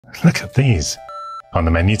Look at these. On the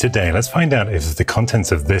menu today, let's find out if the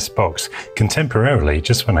contents of this box can temporarily,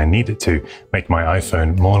 just when I need it to, make my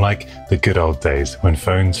iPhone more like the good old days when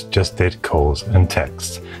phones just did calls and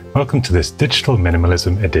texts. Welcome to this digital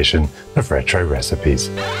minimalism edition of Retro Recipes.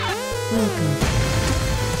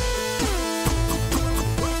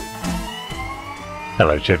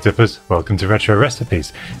 Hello chip dippers, welcome to Retro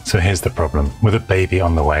Recipes. So here's the problem, with a baby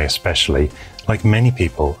on the way especially, like many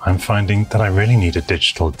people, I'm finding that I really need a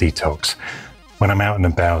digital detox. When I'm out and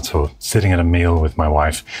about or sitting at a meal with my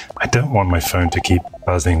wife, I don't want my phone to keep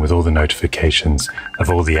buzzing with all the notifications of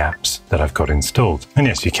all the apps that I've got installed. And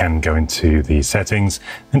yes, you can go into the settings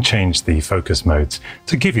and change the focus modes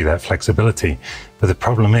to give you that flexibility. But the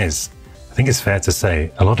problem is, I think it's fair to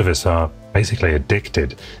say, a lot of us are basically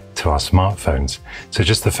addicted to our smartphones. So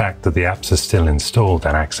just the fact that the apps are still installed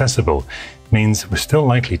and accessible means we're still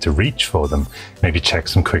likely to reach for them, maybe check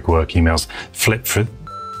some quick work emails, flip through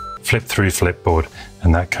Flipboard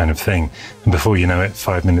and that kind of thing. And before you know it,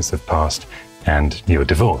 5 minutes have passed and you're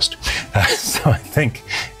divorced. So I think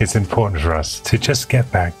it's important for us to just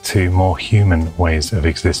get back to more human ways of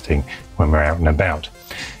existing when we're out and about.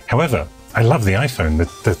 However, I love the iPhone.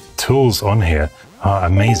 The tools on here are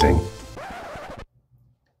amazing.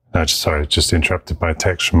 Sorry, just interrupted by a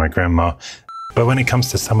text from my grandma. But when it comes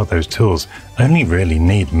to some of those tools, I only really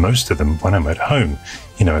need most of them when I'm at home.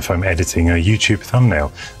 You know, if I'm editing a YouTube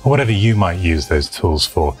thumbnail or whatever you might use those tools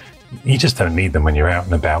for, you just don't need them when you're out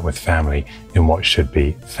and about with family in what should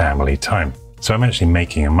be family time. So I'm actually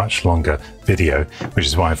making a much longer video, which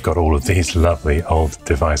is why I've got all of these lovely old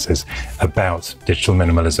devices about digital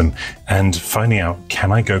minimalism and finding out,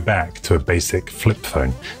 can I go back to a basic flip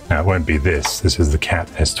phone? Now, it won't be this. This is the Cat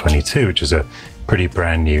S22, which is a pretty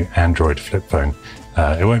brand new Android flip phone.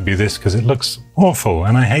 It won't be this because it looks awful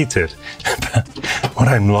and I hate it. But what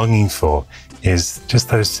I'm longing for is just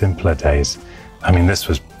those simpler days. I mean, this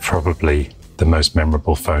was probably the most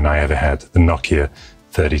memorable phone I ever had, the Nokia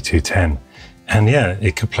 3210. And yeah,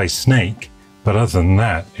 it could play Snake, but other than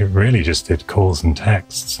that, it really just did calls and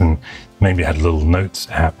texts and maybe had a little notes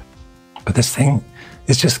app. But this thing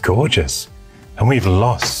is just gorgeous. And we've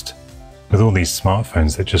lost, with all these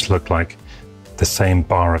smartphones that just look like the same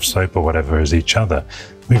bar of soap or whatever as each other,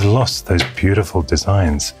 we've lost those beautiful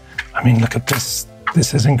designs. I mean, look at this.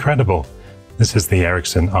 This is incredible. This is the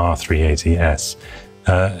Ericsson R380S.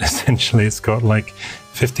 Essentially, it's got like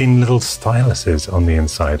 15 little styluses on the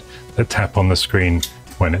inside that tap on the screen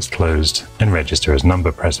when it's closed and register as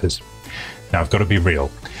number presses. Now, I've got to be real.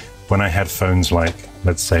 When I had phones like,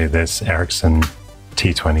 let's say, this Ericsson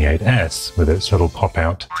T28S with its little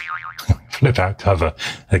pop-out flip-out cover,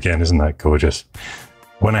 again, isn't that gorgeous?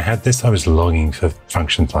 When I had this, I was longing for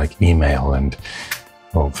functions like email and,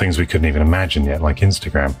 well, things we couldn't even imagine yet, like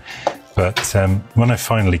Instagram. But when I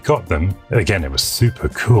finally got them, again, it was super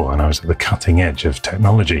cool and I was at the cutting edge of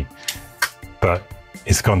technology. But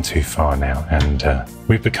it's gone too far now and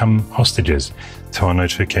we've become hostages to our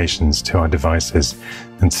notifications, to our devices,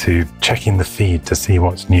 and to checking the feed to see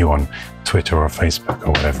what's new on Twitter or Facebook or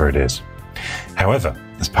whatever it is. However,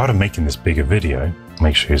 as part of making this bigger video,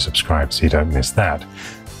 make sure you subscribe so you don't miss that,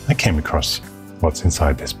 I came across what's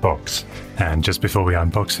inside this box. And just before we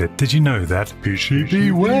unbox it, did you know that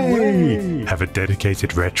PCB Way have a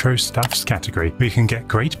dedicated retro stuffs category where you can get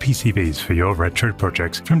great PCBs for your retro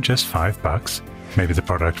projects from just $5? Maybe the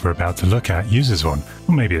product we're about to look at uses one,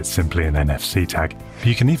 or maybe it's simply an NFC tag. But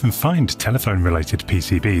you can even find telephone-related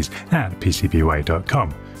PCBs at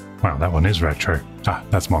PCBWay.com. Wow, that one is retro. Ah,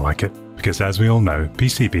 that's more like it. Because as we all know,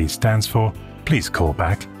 PCB stands for Please Call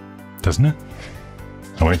Back, doesn't it?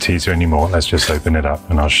 I won't tease you anymore, let's just open it up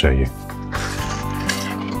and I'll show you.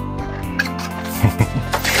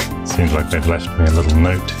 Seems like they've left me a little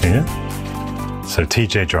note here. So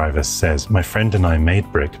TJ Driver says, my friend and I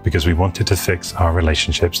made Brick because we wanted to fix our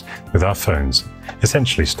relationships with our phones.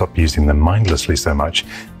 Essentially stop using them mindlessly so much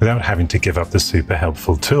without having to give up the super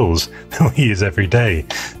helpful tools that we use every day,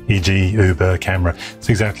 e.g. Uber, camera. It's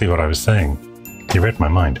exactly what I was saying. You read my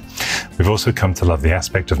mind. We've also come to love the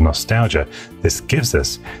aspect of nostalgia this gives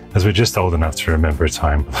us, as we're just old enough to remember a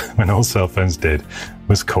time when all cell phones did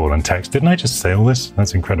was call and text. Didn't I just say all this?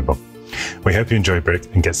 That's incredible. We hope you enjoy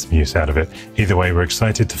Brick and get some use out of it. Either way, we're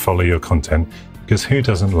excited to follow your content because who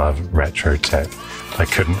doesn't love retro tech? I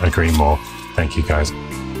couldn't agree more. Thank you guys.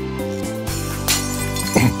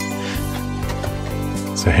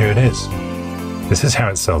 So here it is. This is how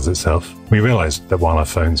it sells itself. We realized that while our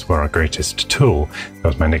phones were our greatest tool, that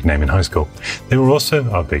was my nickname in high school, they were also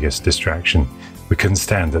our biggest distraction. We couldn't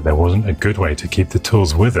stand that there wasn't a good way to keep the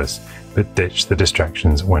tools with us, but ditch the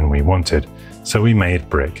distractions when we wanted. So we made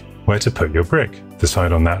Brick, where to put your brick.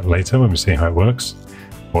 Decide on that later when we see how it works.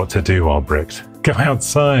 What to do while bricked. Go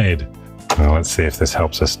outside. Well, let's see if this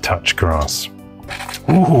helps us touch grass.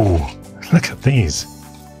 Ooh, look at these.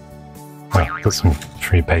 Well, got some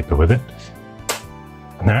free paper with it.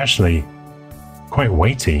 And they're actually quite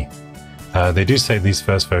weighty. They do say these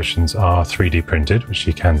first versions are 3D printed, which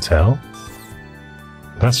you can tell.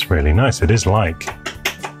 That's really nice. It is like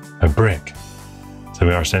a brick. So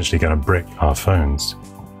we are essentially going to brick our phones.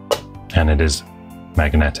 And it is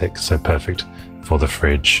magnetic, so perfect for the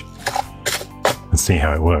fridge. Let's see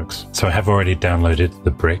how it works. So I have already downloaded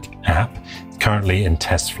the Brick app. It's currently in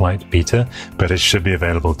test flight beta, but it should be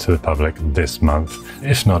available to the public this month,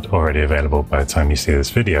 if not already available by the time you see this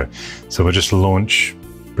video. So we'll just launch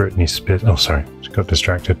Britney Spears. Oh, sorry, just got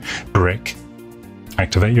distracted. Brick.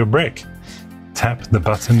 Activate your brick. Tap the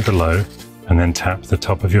button below and then tap the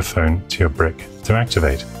top of your phone to your brick to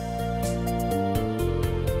activate.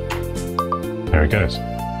 There it goes.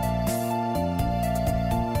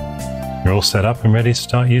 You're all set up and ready to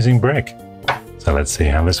start using Brick. So let's see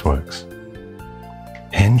how this works.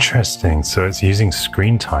 Interesting. So it's using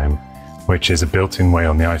screen time, which is a built-in way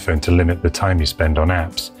on the iPhone to limit the time you spend on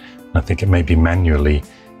apps. And I think it may be manually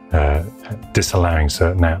disallowing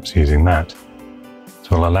certain apps using that.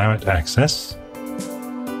 So we'll allow it access.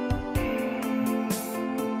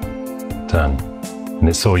 Done. And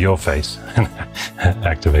it saw your face and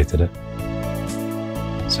activated it.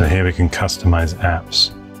 So here we can customize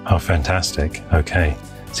apps. Oh, fantastic. Okay.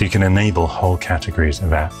 So you can enable whole categories of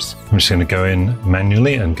apps. I'm just going to go in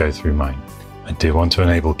manually and go through mine. I do want to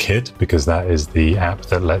enable Kit because that is the app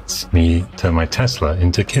that lets me turn my Tesla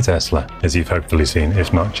into Kitesla, as you've hopefully seen.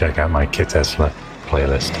 If not, check out my Kitesla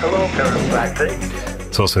playlist. Hello, Gardenside.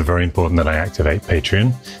 It's also very important that I activate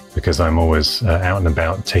Patreon because I'm always out and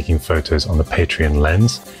about taking photos on the Patreon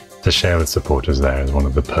lens to share with supporters there as one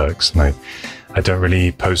of the perks. And I don't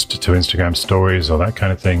really post to Instagram stories or that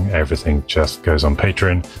kind of thing. Everything just goes on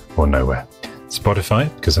Patreon or nowhere.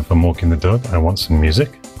 Spotify, because if I'm walking the dog, I want some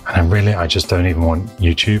music. And I just don't even want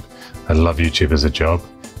YouTube. I love YouTube as a job,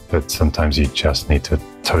 but sometimes you just need to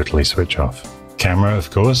totally switch off. Camera, of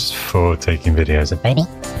course, for taking videos. Ready?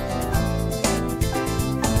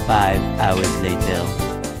 5 hours later.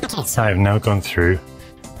 So I've now gone through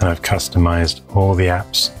and I've customized all the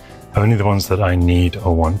apps, only the ones that I need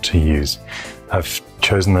or want to use. I've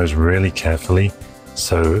chosen those really carefully,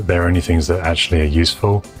 so they're only things that actually are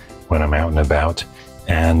useful when I'm out and about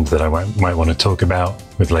and that I might want to talk about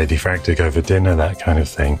with Ladyfractic over dinner, that kind of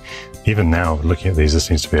thing. Even now, looking at these, there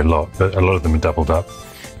seems to be a lot, but a lot of them are doubled up.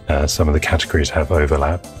 Some of the categories have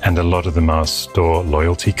overlap, and a lot of them are store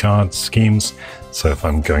loyalty card schemes. So if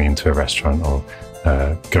I'm going into a restaurant or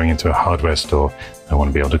going into a hardware store, I want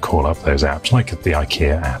to be able to call up those apps, like the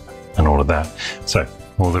IKEA app and all of that. So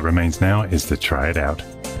all that remains now is to try it out.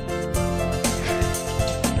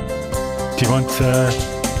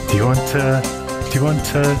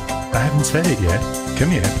 I haven't said it yet. Come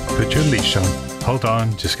here, put your leash on. Hold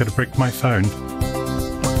on, just gotta brick my phone.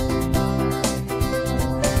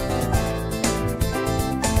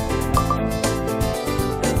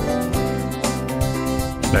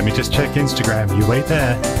 Let me just check Instagram. You wait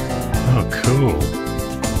there. Oh, cool.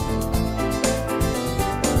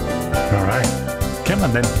 All right. Come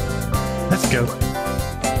on then. Let's go.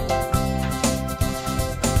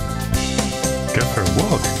 Go for a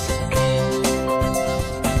walk.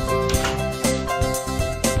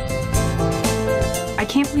 I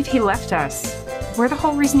can't believe he left us. We're the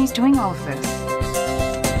whole reason he's doing all of this.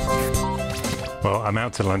 Well, I'm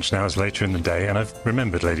out to lunch now. It's later in the day, and I've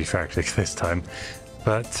remembered Ladyfractic this time.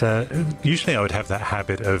 But usually I would have that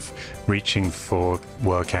habit of reaching for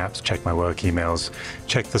work apps, check my work emails,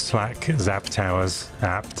 check the Slack Zap Towers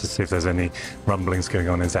app to see if there's any rumblings going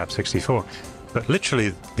on in Zap 64. But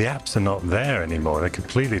literally, the apps are not there anymore. They're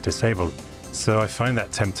completely disabled. So I find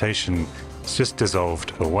that temptation is just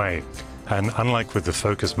dissolved away. And unlike with the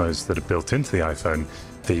focus modes that are built into the iPhone,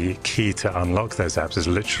 the key to unlock those apps is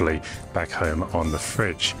literally back home on the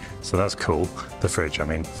fridge. So that's cool. The fridge, I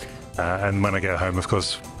mean. And when I get home, of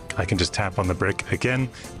course, I can just tap on the brick again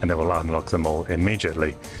and it will unlock them all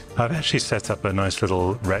immediately. I've actually set up a nice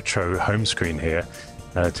little retro home screen here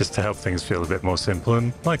just to help things feel a bit more simple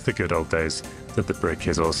and like the good old days that the brick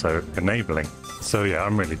is also enabling. So yeah,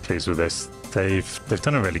 I'm really pleased with this. They've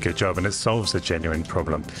done a really good job and it solves a genuine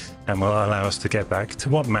problem and will allow us to get back to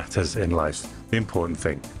what matters in life. The important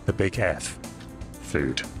thing, the big F,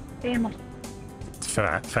 food. Family.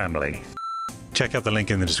 Family. Check out the link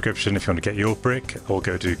in the description if you want to get your brick, or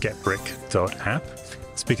go to getbrick.app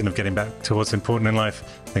speaking of getting back to what's important in life,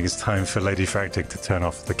 I think it's time for Ladyfractic to turn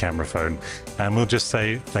off the camera phone. And we'll just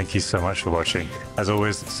say thank you so much for watching. As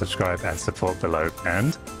always, subscribe and support below.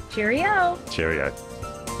 And Cheerio. cheerio.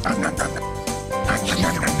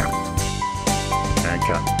 And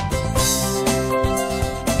cut.